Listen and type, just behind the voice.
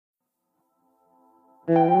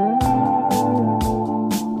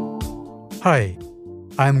Hi,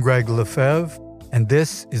 I'm Greg Lefebvre, and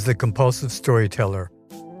this is The Compulsive Storyteller,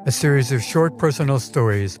 a series of short personal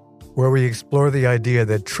stories where we explore the idea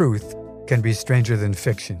that truth can be stranger than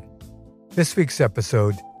fiction. This week's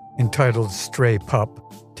episode, entitled Stray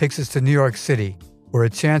Pup, takes us to New York City, where a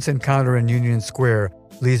chance encounter in Union Square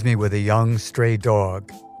leaves me with a young stray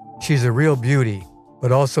dog. She's a real beauty,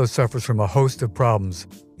 but also suffers from a host of problems,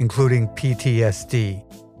 including PTSD.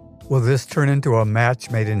 Will this turn into a match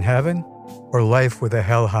made in heaven, or life with a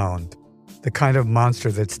hellhound, the kind of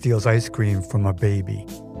monster that steals ice cream from a baby?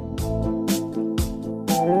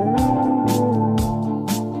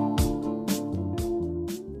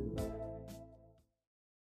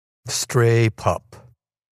 Stray Pup.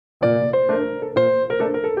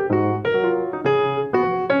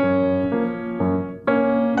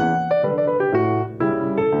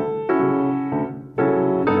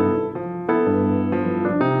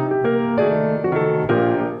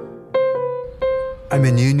 I'm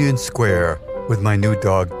in Union Square with my new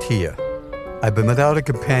dog, Tia. I've been without a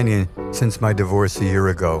companion since my divorce a year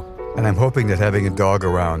ago, and I'm hoping that having a dog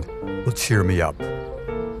around will cheer me up.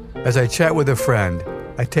 As I chat with a friend,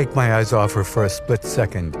 I take my eyes off her for a split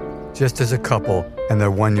second, just as a couple and their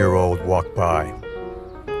 1-year-old walk by.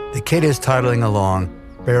 The kid is toddling along,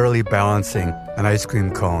 barely balancing an ice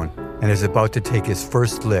cream cone, and is about to take his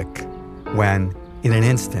first lick when, in an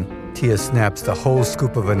instant, Tia snaps the whole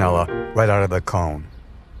scoop of vanilla right out of the cone.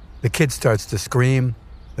 The kid starts to scream,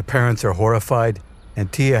 the parents are horrified,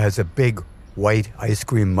 and Tia has a big white ice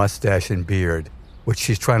cream mustache and beard, which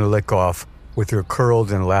she's trying to lick off with her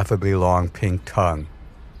curled and laughably long pink tongue.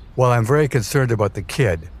 While I'm very concerned about the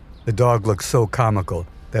kid, the dog looks so comical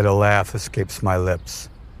that a laugh escapes my lips,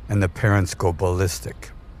 and the parents go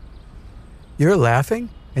ballistic. "You're laughing?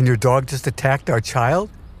 And your dog just attacked our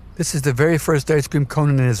child? This is the very first ice cream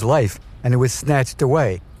cone in his life, and it was snatched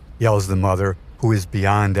away," yells the mother, who is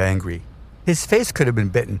beyond angry. "His face could have been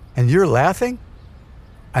bitten, and you're laughing?"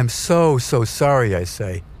 "I'm so sorry," I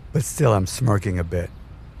say, but still I'm smirking a bit.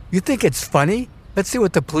 "You think it's funny? Let's see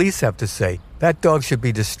what the police have to say. That dog should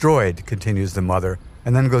be destroyed," continues the mother,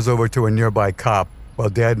 and then goes over to a nearby cop while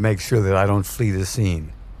Dad makes sure that I don't flee the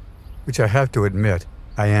scene, which I have to admit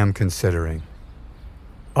I am considering.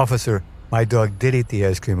 "Officer, my dog did eat the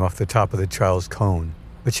ice cream off the top of the child's cone,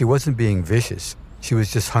 but she wasn't being vicious. She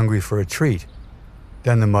was just hungry for a treat."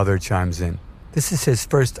 Then the mother chimes in. "This is his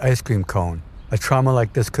first ice cream cone. A trauma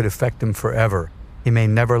like this could affect him forever. He may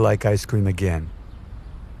never like ice cream again."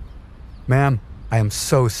 "Ma'am, I am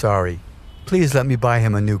so sorry. Please let me buy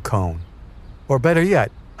him a new cone. Or better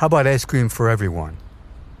yet, how about ice cream for everyone?"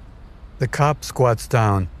 The cop squats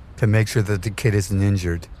down to make sure that the kid isn't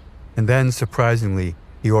injured, and then, surprisingly,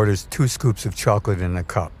 he orders 2 scoops of chocolate in a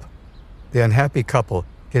cup. The unhappy couple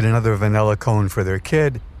get another vanilla cone for their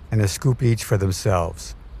kid and a scoop each for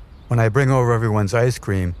themselves. When I bring over everyone's ice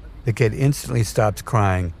cream, the kid instantly stops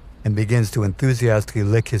crying and begins to enthusiastically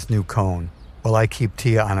lick his new cone, while I keep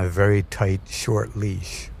Tia on a very tight, short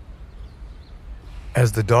leash.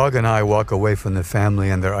 As the dog and I walk away from the family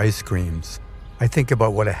and their ice creams, I think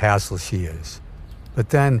about what a hassle she is. But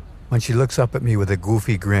then, when she looks up at me with a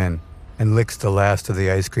goofy grin and licks the last of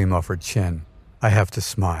the ice cream off her chin, I have to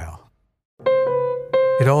smile.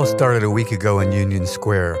 It all started a week ago in Union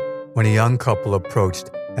Square when a young couple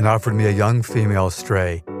approached and offered me a young female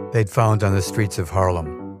stray they'd found on the streets of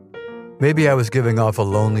Harlem. Maybe I was giving off a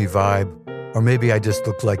lonely vibe, or maybe I just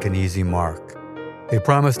looked like an easy mark. They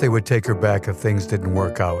promised they would take her back if things didn't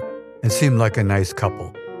work out, and seemed like a nice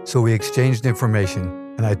couple. So we exchanged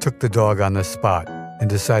information, and I took the dog on the spot and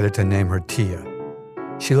decided to name her Tia.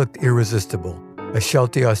 She looked irresistible, a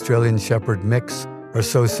Sheltie Australian Shepherd mix, or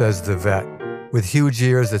so says the vet, with huge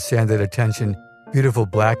ears that stand at attention, beautiful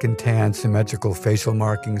black and tan symmetrical facial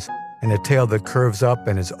markings, and a tail that curves up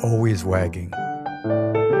and is always wagging.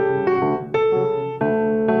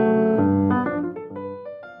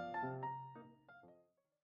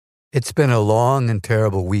 It's been a long and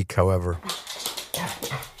terrible week, however.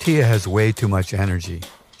 Tia has way too much energy.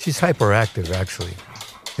 She's hyperactive, actually.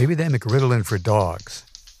 Maybe they make Ritalin for dogs.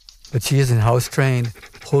 But she isn't house-trained,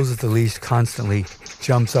 pulls at the leash constantly,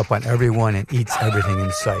 jumps up on everyone and eats everything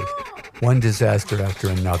in sight. One disaster after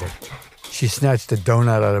another. She snatched a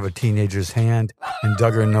donut out of a teenager's hand and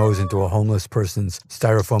dug her nose into a homeless person's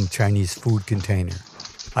styrofoam Chinese food container.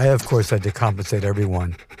 I, of course, had to compensate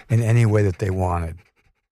everyone in any way that they wanted.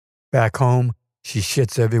 Back home, she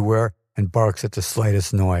shits everywhere and barks at the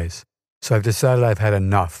slightest noise. So I've decided I've had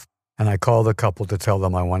enough, and I call the couple to tell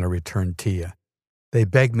them I want to return Tia. They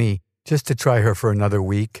beg me just to try her for another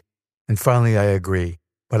week, and finally I agree,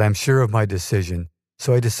 but I'm sure of my decision.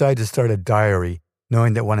 So I decided to start a diary,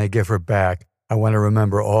 knowing that when I give her back, I want to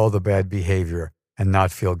remember all the bad behavior and not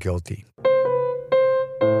feel guilty.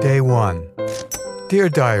 Day 1. Dear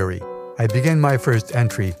Diary, I begin my first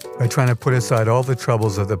entry by trying to put aside all the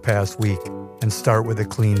troubles of the past week and start with a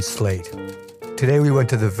clean slate. Today we went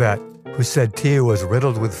to the vet, who said Tia was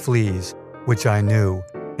riddled with fleas, which I knew,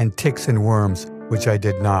 and ticks and worms, which I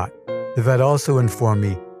did not. The vet also informed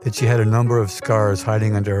me that she had a number of scars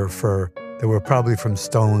hiding under her fur that were probably from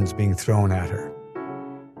stones being thrown at her.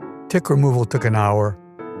 Tick removal took an hour.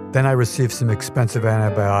 Then I received some expensive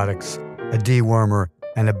antibiotics, a dewormer,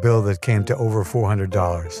 and a bill that came to over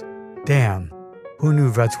 $400. Damn, who knew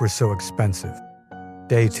vets were so expensive?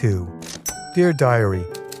 Day 2. Dear Diary,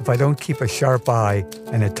 if I don't keep a sharp eye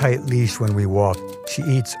and a tight leash when we walk, she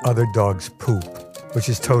eats other dogs' poop, which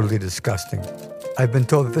is totally disgusting. I've been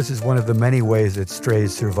told that this is one of the many ways that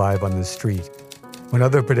strays survive on the street. When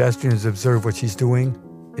other pedestrians observe what she's doing,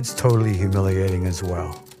 it's totally humiliating as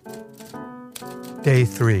well. Day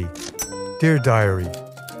 3. Dear Diary,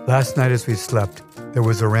 last night as we slept, there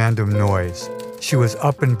was a random noise. She was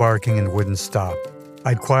up and barking and wouldn't stop.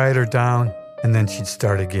 I'd quiet her down, and then she'd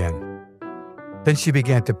start again. Then she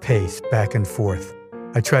began to pace back and forth.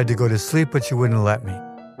 I tried to go to sleep, but she wouldn't let me.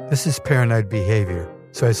 This is paranoid behavior,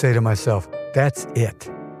 so I say to myself, that's it.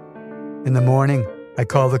 In the morning, I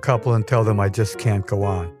call the couple and tell them I just can't go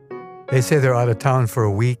on. They say they're out of town for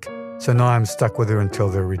a week, so now I'm stuck with her until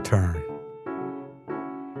their return.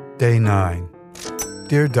 Day 9.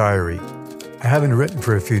 Dear Diary, I haven't written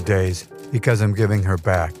for a few days because I'm giving her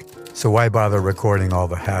back, so why bother recording all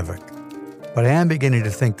the havoc? But I am beginning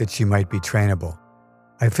to think that she might be trainable.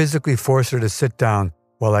 I physically force her to sit down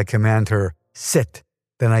while I command her, sit,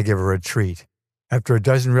 then I give her a treat. After a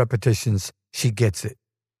dozen repetitions, she gets it.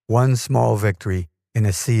 One small victory in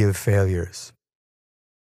a sea of failures.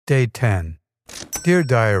 Day 10. Dear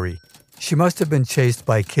Diary, she must have been chased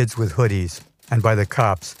by kids with hoodies and by the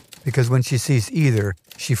cops because when she sees either,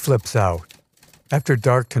 she flips out. After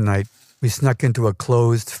dark tonight, we snuck into a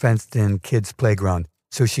closed, fenced-in kids' playground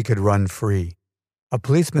so she could run free. A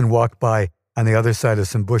policeman walked by on the other side of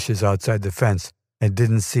some bushes outside the fence and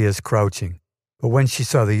didn't see us crouching. But when she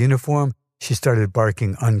saw the uniform, she started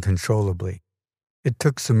barking uncontrollably. It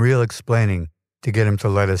took some real explaining to get him to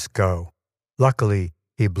let us go. Luckily,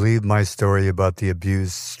 he believed my story about the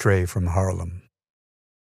abused stray from Harlem.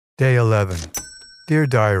 Day 11. Dear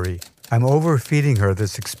Diary, I'm overfeeding her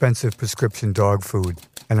this expensive prescription dog food,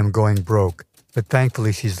 and I'm going broke, but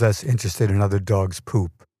thankfully she's less interested in other dogs'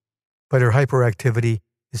 poop. But her hyperactivity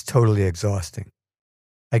is totally exhausting.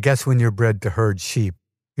 I guess when you're bred to herd sheep,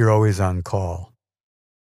 you're always on call.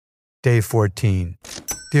 Day 14.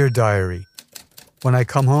 Dear Diary, when I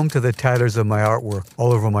come home to the tatters of my artwork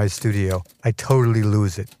all over my studio, I totally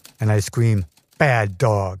lose it, and I scream, bad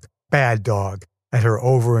dog, at her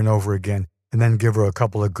over and over again, and then give her a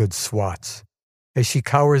couple of good swats. As she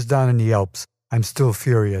cowers down and yelps, I'm still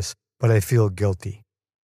furious, but I feel guilty.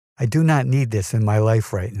 I do not need this in my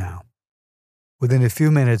life right now. Within a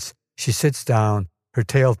few minutes, she sits down, her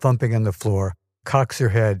tail thumping on the floor, cocks her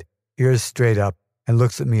head, ears straight up, and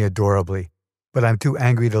looks at me adorably. But I'm too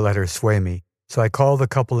angry to let her sway me, so I call the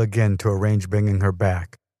couple again to arrange bringing her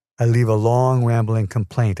back. I leave a long, rambling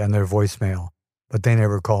complaint on their voicemail, but they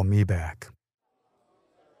never call me back.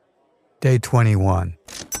 Day 21.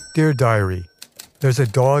 Dear Diary, there's a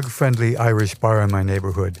dog-friendly Irish bar in my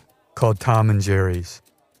neighborhood called Tom and Jerry's.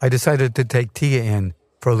 I decided to take Tia in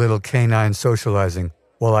for a little canine socializing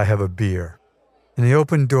while I have a beer. In the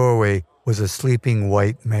open doorway was a sleeping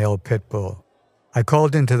white male pit bull. I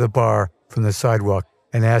called into the bar from the sidewalk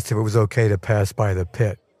and asked if it was okay to pass by the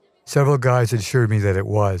pit. Several guys assured me that it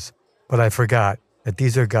was, but I forgot that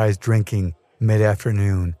these are guys drinking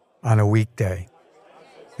mid-afternoon on a weekday.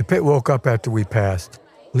 The pit woke up after we passed,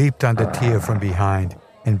 leaped onto Tia from behind,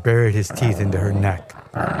 and buried his teeth into her neck.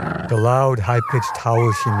 The loud, high-pitched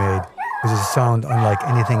howl she made was a sound unlike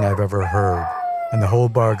anything I've ever heard, and the whole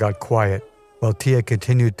bar got quiet while Tia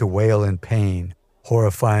continued to wail in pain,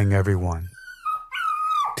 horrifying everyone.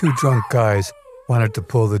 Two drunk guys wanted to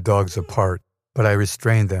pull the dogs apart, but I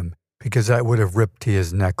restrained them because that would have ripped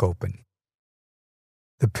Tia's neck open.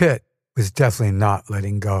 The pit was definitely not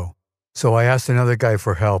letting go, so I asked another guy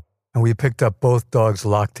for help, and we picked up both dogs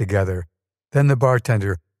locked together. Then the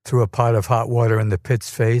bartender threw a pot of hot water in the pit's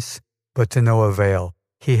face, but to no avail.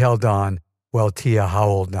 He held on while Tia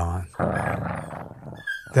howled on.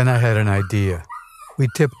 Then I had an idea. We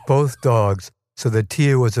tipped both dogs so that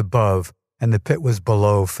Tia was above and the pit was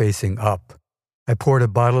below, facing up. I poured a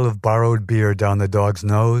bottle of borrowed beer down the dog's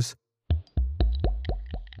nose,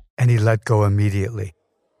 and he let go immediately.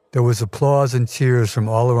 There was applause and cheers from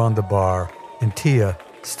all around the bar, and Tia,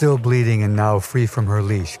 still bleeding and now free from her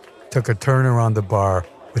leash, took a turn around the bar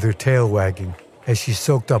with her tail wagging as she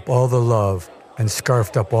soaked up all the love and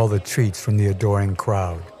scarfed up all the treats from the adoring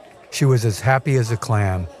crowd. She was as happy as a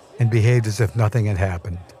clam and behaved as if nothing had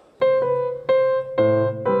happened.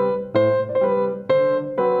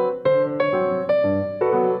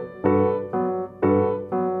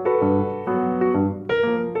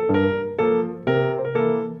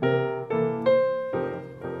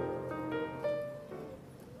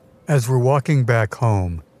 As we're walking back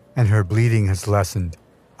home and her bleeding has lessened,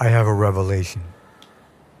 I have a revelation.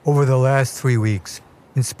 Over the last 3 weeks,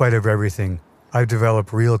 in spite of everything, I've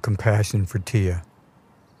developed real compassion for Tia.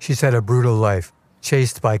 She's had a brutal life,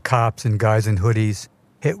 chased by cops and guys in hoodies,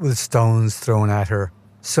 hit with stones thrown at her,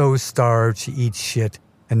 so starved she eats shit,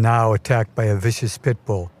 and now attacked by a vicious pit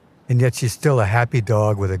bull, and yet she's still a happy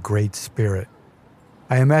dog with a great spirit.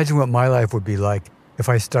 I imagine what my life would be like if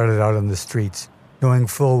I started out on the streets, knowing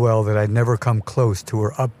full well that I'd never come close to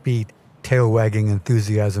her upbeat, tail-wagging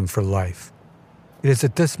enthusiasm for life. It is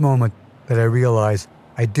at this moment that I realize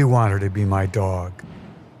I do want her to be my dog,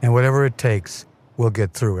 and whatever it takes, we'll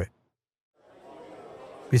get through it.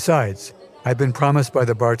 Besides, I've been promised by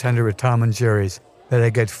the bartender at Tom and Jerry's that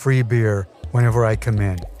I get free beer whenever I come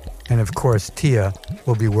in, and of course Tia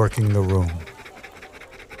will be working the room.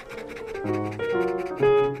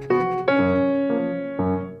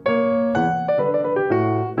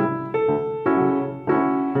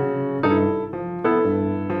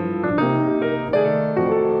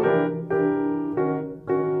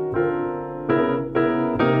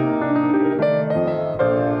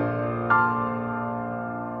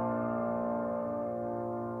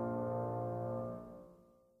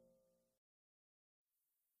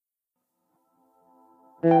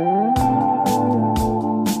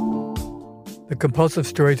 The Compulsive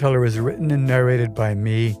Storyteller is written and narrated by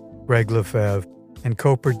me, Greg Lefebvre, and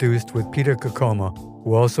co-produced with Peter Kokoma,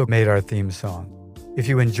 who also made our theme song. If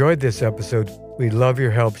you enjoyed this episode, we'd love your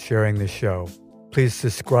help sharing the show. Please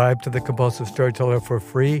subscribe to The Compulsive Storyteller for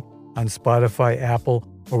free on Spotify, Apple,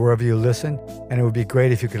 or wherever you listen, and it would be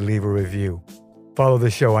great if you could leave a review. Follow the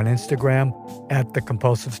show on Instagram @The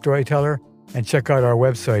Compulsive Storyteller, and check out our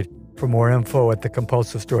website for more info at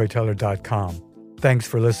thecompulsivestoryteller.com. Thanks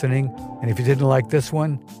for listening, and if you didn't like this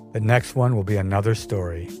one, the next one will be another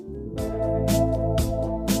story.